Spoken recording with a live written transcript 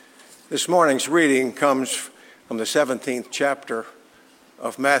This morning's reading comes from the 17th chapter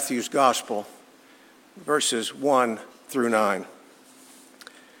of Matthew's Gospel, verses 1 through 9.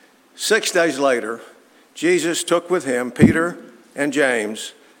 6 days later, Jesus took with him Peter and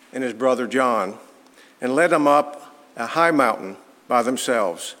James and his brother John and led them up a high mountain by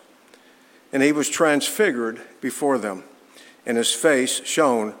themselves. And he was transfigured before them, and his face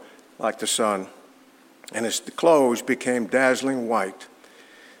shone like the sun, and his clothes became dazzling white.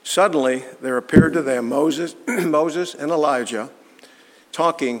 Suddenly there appeared to them Moses and Elijah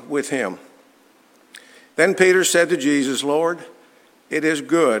talking with him. Then Peter said to Jesus, "Lord, it is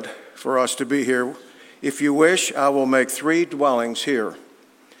good for us to be here. If you wish, I will make 3 dwellings here,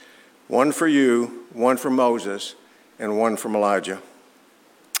 one for you, one for Moses, and one from Elijah."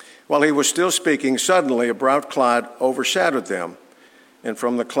 While he was still speaking, suddenly a bright cloud overshadowed them, and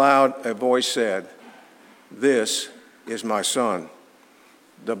from the cloud a voice said, "This is my Son,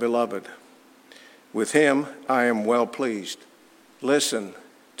 the beloved. With him I am well pleased. Listen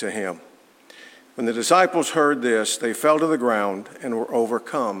to him." When the disciples heard this, they fell to the ground and were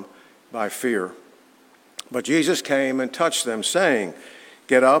overcome by fear. But Jesus came and touched them, saying,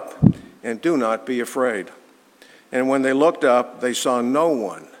 "Get up and do not be afraid." And when they looked up, they saw no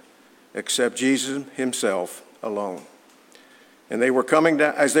one except Jesus himself alone. And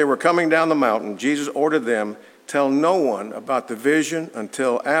as they were coming down the mountain, Jesus ordered them, "Tell no one about the vision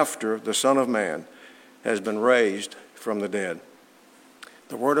until after the Son of Man has been raised from the dead."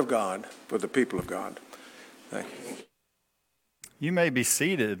 The word of God for the people of God. Thank you. You may be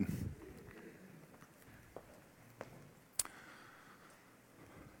seated.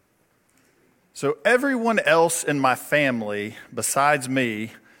 So everyone else in my family besides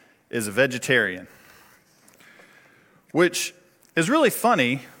me is a vegetarian, which is really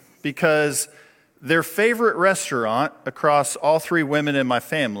funny because their favorite restaurant across all 3 women in my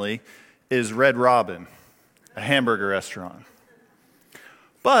family is Red Robin, a hamburger restaurant.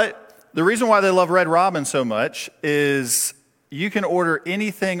 But the reason why they love Red Robin so much is you can order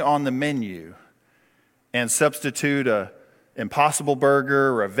anything on the menu and substitute a Impossible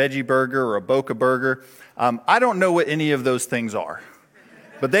Burger or a Veggie Burger or a Boca Burger. I don't know what any of those things are,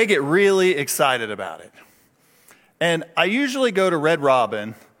 but they get really excited about it. And I usually go to Red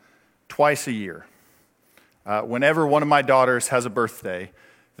Robin twice a year. Whenever one of my daughters has a birthday,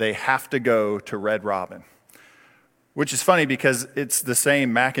 they have to go to Red Robin, which is funny because it's the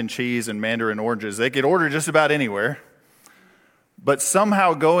same mac and cheese and mandarin oranges. They could order just about anywhere, but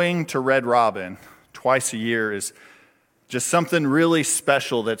somehow going to Red Robin twice a year is just something really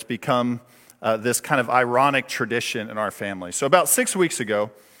special that's become this kind of ironic tradition in our family. So about 6 weeks ago,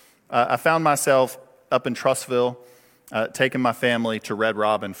 I found myself up in Trussville, taking my family to Red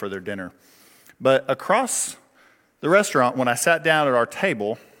Robin for their dinner. But across the restaurant, when I sat down at our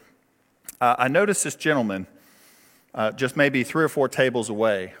table, I noticed this gentleman just maybe 3 or 4 tables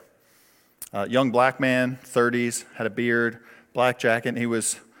away. Young black man, 30s, had a beard, black jacket, and he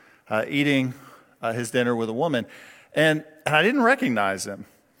was eating his dinner with a woman. And I didn't recognize him.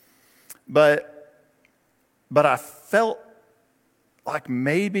 But I felt like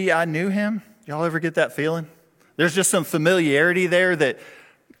maybe I knew him. Y'all ever get that feeling? There's just some familiarity there that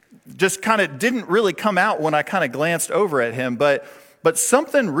just kind of didn't really come out when I kind of glanced over at him. But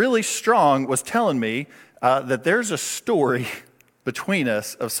something really strong was telling me that there's a story between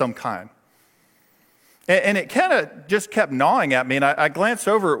us of some kind. And it kind of just kept gnawing at me. And I glanced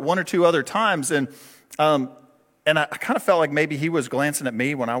over 1 or 2 other times, and I kind of felt like maybe he was glancing at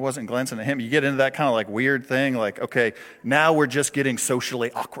me when I wasn't glancing at him. You get into that kind of like weird thing, like, okay, now we're just getting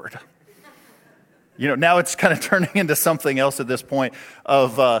socially awkward. Now it's kind of turning into something else at this point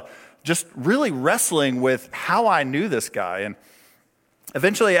of just really wrestling with how I knew this guy. And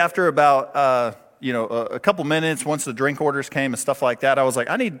eventually, after about a couple minutes, once the drink orders came and stuff like that, I was like,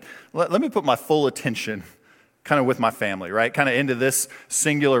 let me put my full attention kind of with my family, right? Kind of into this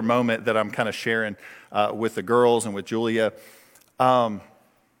singular moment that I'm kind of sharing with the girls and with Julia. But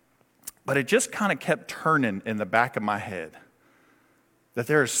it just kind of kept turning in the back of my head that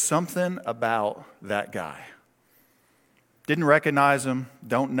there is something about that guy. Didn't recognize him,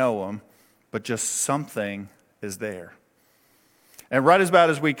 don't know him, but just something is there. And right about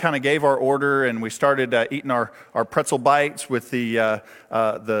as we kind of gave our order and we started eating our pretzel bites with the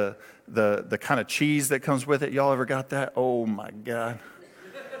kind of cheese that comes with it. Y'all ever got that? Oh my God.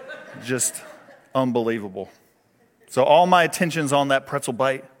 Just unbelievable. So all my attention's on that pretzel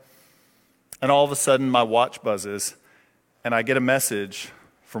bite. And all of a sudden my watch buzzes and I get a message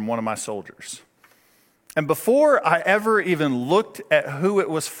from one of my soldiers. And before I ever even looked at who it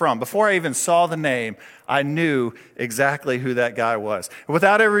was from, before I even saw the name, I knew exactly who that guy was.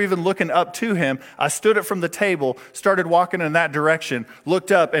 Without ever even looking up to him, I stood up from the table, started walking in that direction,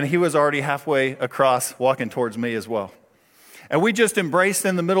 looked up, and he was already halfway across, walking towards me as well. And we just embraced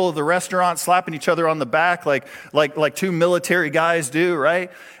in the middle of the restaurant, slapping each other on the back like two military guys do,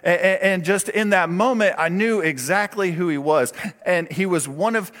 right? And just in that moment, I knew exactly who he was. And he was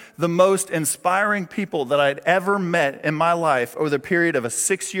one of the most inspiring people that I'd ever met in my life over the period of a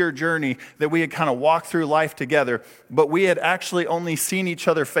 6-year journey that we had kind of walked through life together. But we had actually only seen each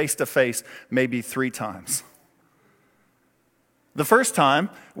other face to face maybe 3 times. The first time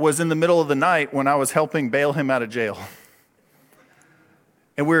was in the middle of the night when I was helping bail him out of jail.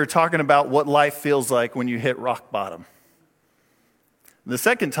 And we were talking about what life feels like when you hit rock bottom. The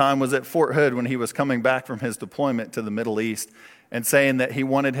second time was at Fort Hood when he was coming back from his deployment to the Middle East and saying that he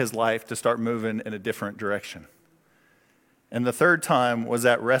wanted his life to start moving in a different direction. And the third time was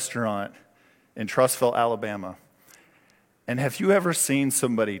at restaurant in Trussville, Alabama. And have you ever seen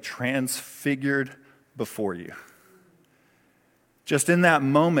somebody transfigured before you? Just in that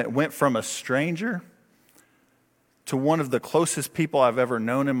moment, went from a stranger to one of the closest people I've ever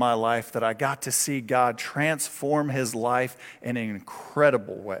known in my life, that I got to see God transform his life in an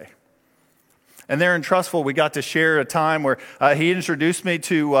incredible way. And there in Trussville, we got to share a time where he introduced me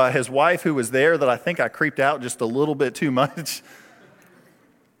to his wife who was there, that I think I creeped out just a little bit too much.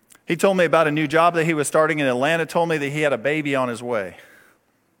 He told me about a new job that he was starting in Atlanta, told me that he had a baby on his way.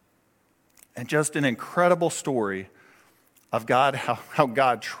 And just an incredible story of God, how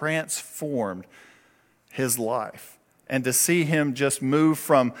God transformed his life. And to see him just move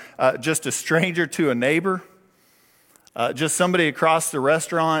from just a stranger to a neighbor, just somebody across the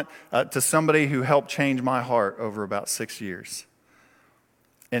restaurant, to somebody who helped change my heart over about 6 years.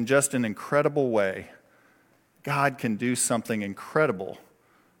 In just an incredible way, God can do something incredible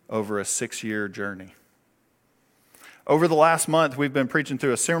over a 6-year journey. Over the last month, we've been preaching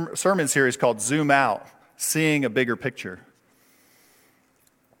through a sermon series called Zoom Out, Seeing a Bigger Picture.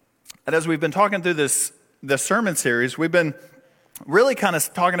 And as we've been talking through this sermon series, we've been really kind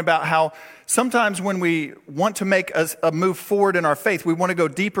of talking about how sometimes when we want to make a move forward in our faith, we want to go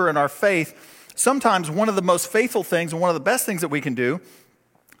deeper in our faith, sometimes one of the most faithful things and one of the best things that we can do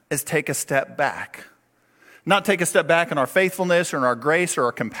is take a step back. Not take a step back in our faithfulness or in our grace or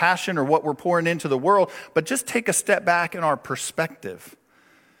our compassion or what we're pouring into the world, but just take a step back in our perspective.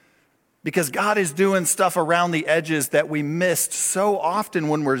 Because God is doing stuff around the edges that we missed so often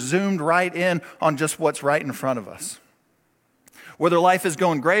when we're zoomed right in on just what's right in front of us. Whether life is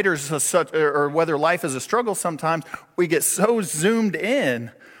going great or whether life is a struggle sometimes, we get so zoomed in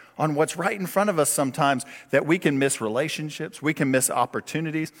on what's right in front of us sometimes that we can miss relationships, we can miss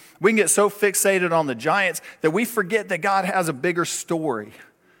opportunities. We can get so fixated on the giants that we forget that God has a bigger story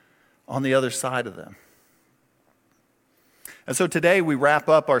on the other side of them. And so today we wrap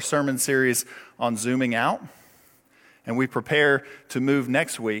up our sermon series on zooming out, and we prepare to move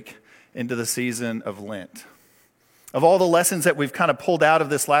next week into the season of Lent. Of all the lessons that we've kind of pulled out of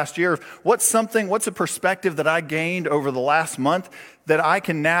this last year, what's a perspective that I gained over the last month that I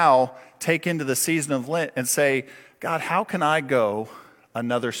can now take into the season of Lent and say, God, how can I go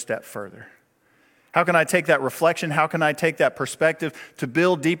another step further? How can I take that reflection? How can I take that perspective to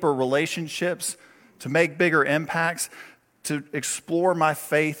build deeper relationships, to make bigger impacts, to explore my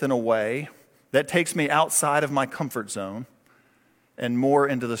faith in a way that takes me outside of my comfort zone and more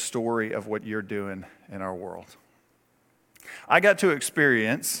into the story of what you're doing in our world. I got to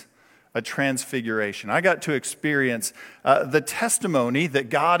experience a transfiguration. I got to experience the testimony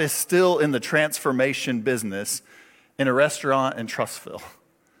that God is still in the transformation business in a restaurant in Trussville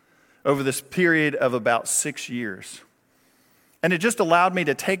over this period of about 6 years. And it just allowed me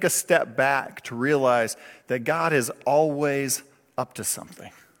to take a step back to realize that God is always up to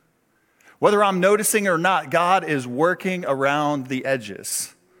something. Whether I'm noticing or not, God is working around the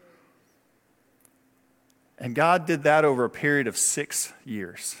edges. And God did that over a period of 6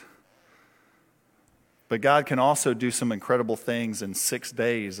 years. But God can also do some incredible things in 6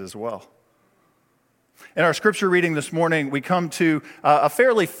 days as well. In our scripture reading this morning, we come to a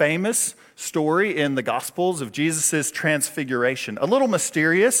fairly famous story in the Gospels of Jesus' transfiguration. A little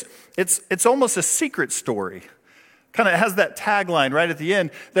mysterious. It's almost a secret story. Kind of has that tagline right at the end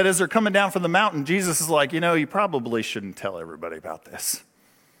that as they're coming down from the mountain, Jesus is like, you probably shouldn't tell everybody about this.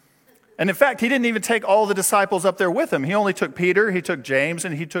 And in fact, he didn't even take all the disciples up there with him. He only took Peter, he took James,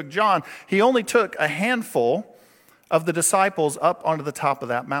 and he took John. He only took a handful of the disciples up onto the top of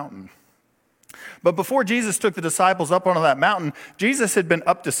that mountain. But before Jesus took the disciples up onto that mountain, Jesus had been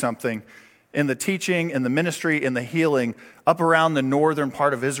up to something in the teaching, in the ministry, in the healing up around the northern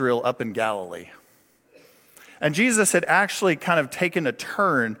part of Israel, up in Galilee. And Jesus had actually kind of taken a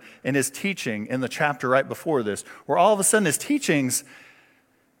turn in his teaching in the chapter right before this, where all of a sudden his teaching's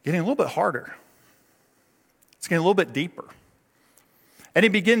getting a little bit harder. It's getting a little bit deeper. And he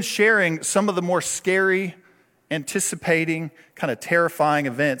begins sharing some of the more scary, anticipating, kind of terrifying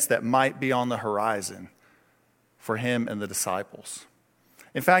events that might be on the horizon for him and the disciples.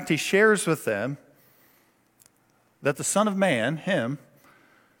 In fact, he shares with them that the Son of Man, him,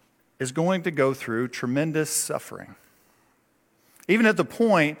 is going to go through tremendous suffering, even at the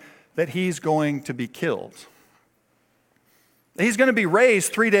point that he's going to be killed. He's going to be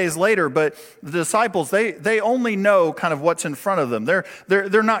raised 3 days later, but the disciples, they only know kind of what's in front of them.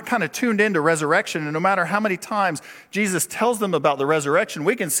 They're not kind of tuned into resurrection, and no matter how many times Jesus tells them about the resurrection,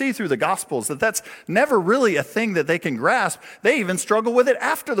 we can see through the Gospels that that's never really a thing that they can grasp. They even struggle with it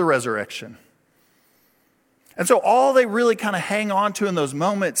after the resurrection. And so all they really kind of hang on to in those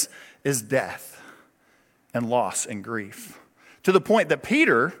moments is death and loss and grief, to the point that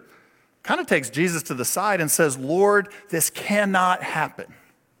Peter kind of takes Jesus to the side and says, "Lord, this cannot happen."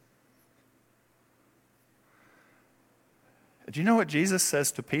 Do you know what Jesus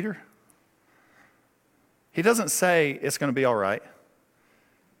says to Peter? He doesn't say it's going to be all right.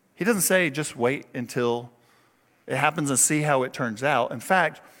 He doesn't say just wait until it happens and see how it turns out. In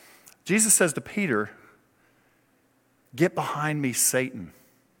fact, Jesus says to Peter, "Get behind me, Satan.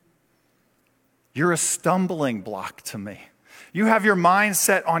 You're a stumbling block to me. You have your mind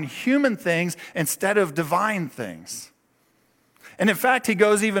set on human things instead of divine things." And in fact, he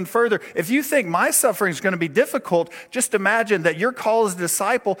goes even further. If you think my suffering is going to be difficult, just imagine that your call as a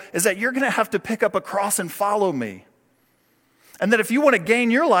disciple is that you're going to have to pick up a cross and follow me. And that if you want to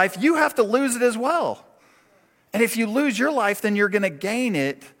gain your life, you have to lose it as well. And if you lose your life, then you're going to gain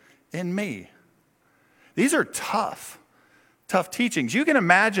it in me. These are tough teachings. You can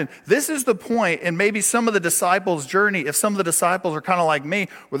imagine this is the point in maybe some of the disciples' journey, if some of the disciples are kind of like me,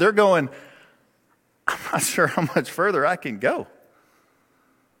 where they're going, I'm not sure how much further I can go.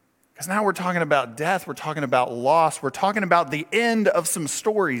 Because now we're talking about death, we're talking about loss, we're talking about the end of some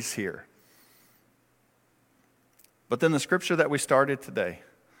stories here. But then the scripture that we started today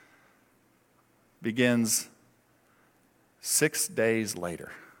begins 6 days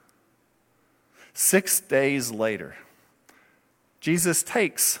later. 6 days later. Jesus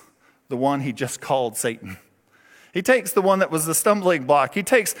takes the one he just called Satan. He takes the one that was the stumbling block. He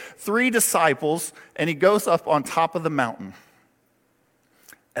takes 3 disciples and he goes up on top of the mountain.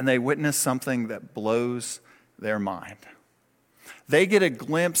 And they witness something that blows their mind. They get a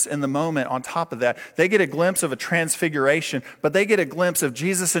glimpse in the moment on top of that. They get a glimpse of a transfiguration, but they get a glimpse of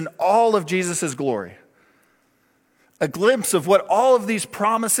Jesus in all of Jesus' glory. A glimpse of what all of these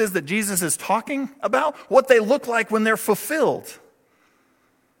promises that Jesus is talking about, what they look like when they're fulfilled.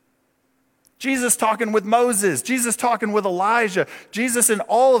 Jesus talking with Moses, Jesus talking with Elijah, Jesus in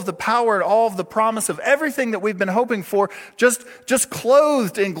all of the power and all of the promise of everything that we've been hoping for, just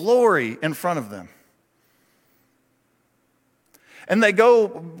clothed in glory in front of them. And they go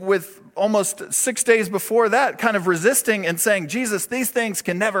with almost 6 days before that, kind of resisting and saying, Jesus, these things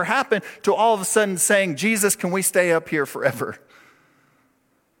can never happen, to all of a sudden saying, Jesus, can we stay up here forever?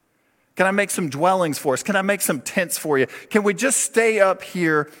 Can I make some dwellings for us? Can I make some tents for you? Can we just stay up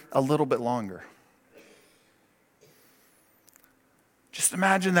here a little bit longer? Just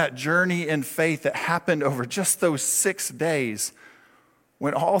imagine that journey in faith that happened over just those 6 days,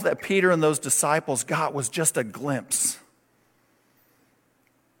 when all that Peter and those disciples got was just a glimpse.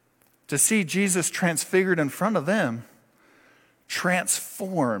 To see Jesus transfigured in front of them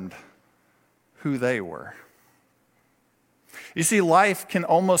transformed who they were. You see, life can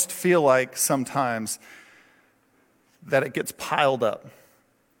almost feel like sometimes that it gets piled up.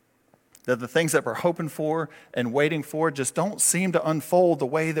 That the things that we're hoping for and waiting for just don't seem to unfold the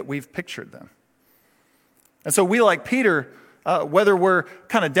way that we've pictured them. And so we, like Peter, whether we're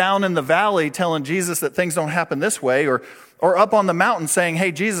kind of down in the valley telling Jesus that things don't happen this way, or up on the mountain saying,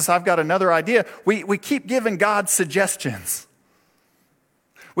 hey, Jesus, I've got another idea, we keep giving God suggestions.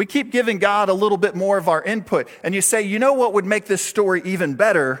 We keep giving God a little bit more of our input. And you say, you know what would make this story even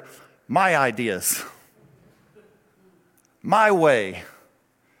better? My ideas. My way.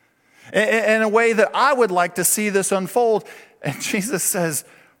 In a way that I would like to see this unfold. And Jesus says,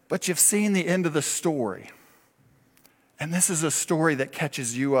 but you've seen the end of the story. And this is a story that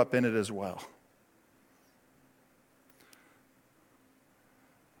catches you up in it as well.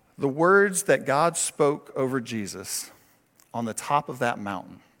 The words that God spoke over Jesus on the top of that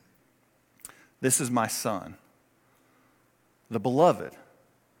mountain. This is my son, the beloved.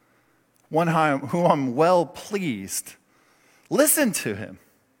 one who I'm well pleased. Listen to him.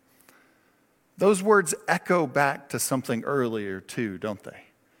 Those words echo back to something earlier too, don't they?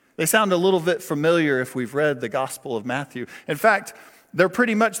 They sound a little bit familiar if we've read the Gospel of Matthew. In fact, they're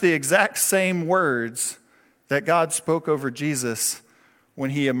pretty much the exact same words that God spoke over Jesus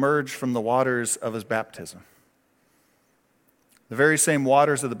when he emerged from the waters of his baptism. The very same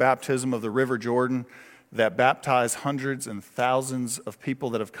waters of the baptism of the River Jordan that baptized hundreds and thousands of people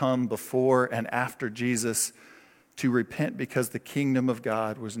that have come before and after Jesus to repent because the kingdom of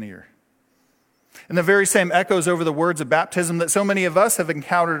God was near. And the very same echoes over the words of baptism that so many of us have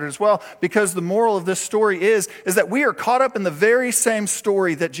encountered as well, because the moral of this story is that we are caught up in the very same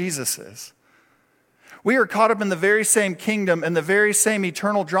story that Jesus is. We are caught up in the very same kingdom and the very same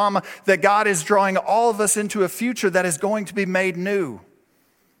eternal drama that God is drawing all of us into a future that is going to be made new.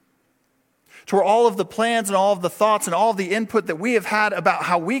 To where all of the plans and all of the thoughts and all of the input that we have had about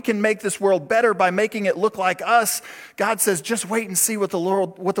how we can make this world better by making it look like us, God says, just wait and see what the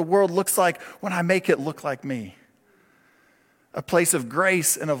world looks like when I make it look like me. A place of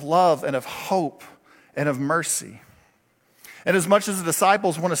grace and of love and of hope and of mercy. And as much as the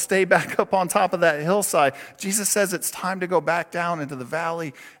disciples want to stay back up on top of that hillside, Jesus says it's time to go back down into the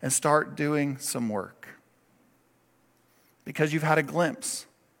valley and start doing some work. Because you've had a glimpse.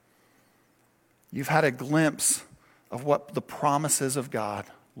 You've had a glimpse of what the promises of God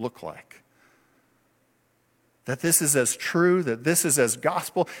look like. That this is as true, that this is as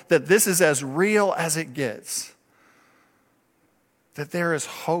gospel, that this is as real as it gets. That there is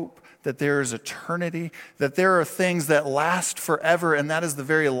hope, that there is eternity, that there are things that last forever, and that is the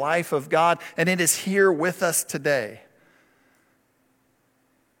very life of God, and it is here with us today.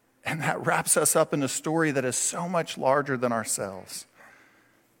 And that wraps us up in a story that is so much larger than ourselves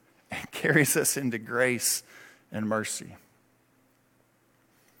and carries us into grace and mercy.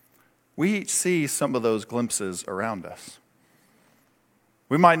 We each see some of those glimpses around us.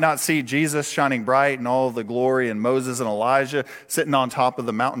 We might not see Jesus shining bright in all of the glory and Moses and Elijah sitting on top of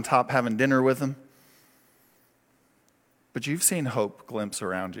the mountaintop having dinner with him. But you've seen hope glimpse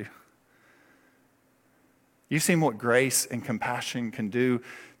around you. You've seen what grace and compassion can do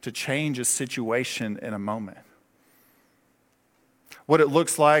to change a situation in a moment. What it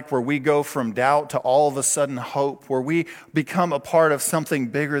looks like where we go from doubt to all of a sudden hope, where we become a part of something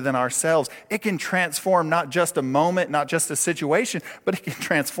bigger than ourselves. It can transform not just a moment, not just a situation, but it can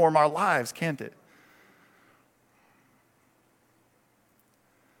transform our lives, can't it?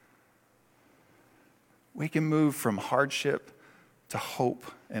 We can move from hardship to hope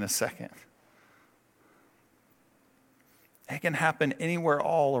in a second. It can happen anywhere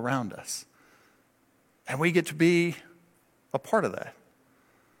all around us. And we get to be a part of that.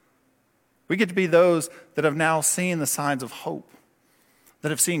 We get to be those that have now seen the signs of hope,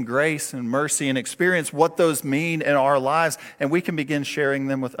 that have seen grace and mercy and experienced what those mean in our lives, and we can begin sharing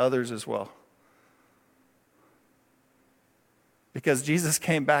them with others as well. Because Jesus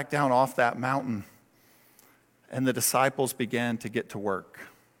came back down off that mountain, and the disciples began to get to work.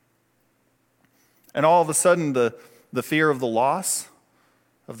 And all of a sudden, the fear of the loss,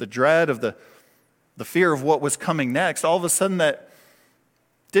 of the dread, of the fear of what was coming next, all of a sudden that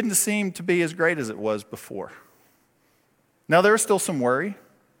didn't seem to be as great as it was before. Now there was still some worry.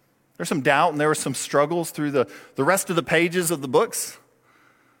 There's some doubt and there were some struggles through the rest of the pages of the books.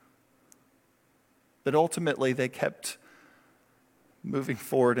 But ultimately they kept moving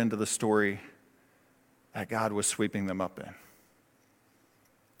forward into the story that God was sweeping them up in.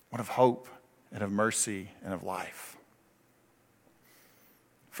 One of hope and of mercy and of life.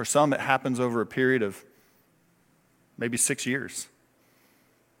 For some, it happens over a period of maybe 6 years.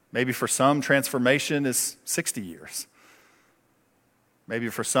 Maybe for some, transformation is 60 years. Maybe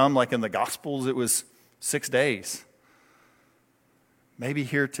for some, like in the Gospels, it was 6 days. Maybe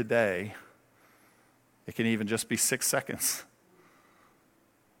here today, it can even just be 6 seconds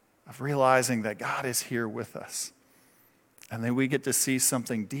of realizing that God is here with us. And then we get to see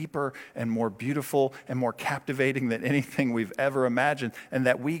something deeper and more beautiful and more captivating than anything we've ever imagined. And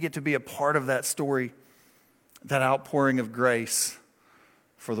that we get to be a part of that story, that outpouring of grace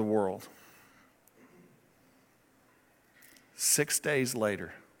for the world. 6 days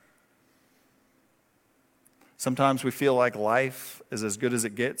later. Sometimes we feel like life is as good as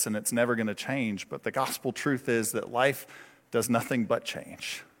it gets and it's never going to change. But the gospel truth is that life does nothing but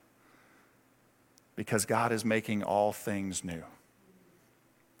change. Because God is making all things new.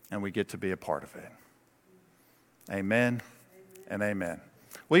 And we get to be a part of it. Amen and amen.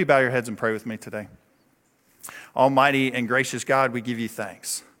 Will you bow your heads and pray with me today? Almighty and gracious God, we give you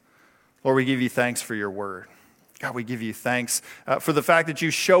thanks. Lord, we give you thanks for your word. God, we give you thanks for the fact that you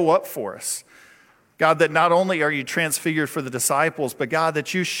show up for us. God, that not only are you transfigured for the disciples, but God,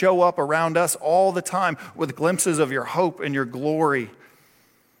 that you show up around us all the time with glimpses of your hope and your glory.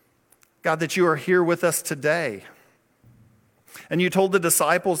 God, that you are here with us today. And you told the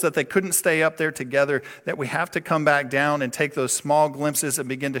disciples that they couldn't stay up there together, that we have to come back down and take those small glimpses and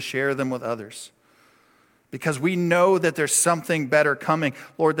begin to share them with others. Because we know that there's something better coming,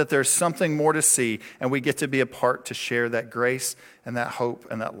 Lord, that there's something more to see, and we get to be a part to share that grace and that hope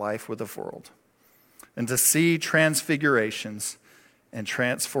and that life with the world. And to see transfigurations and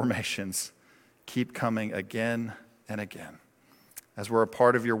transformations keep coming again and again. As we're a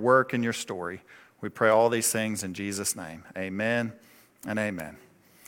part of your work and your story, we pray all these things in Jesus' name. Amen and amen.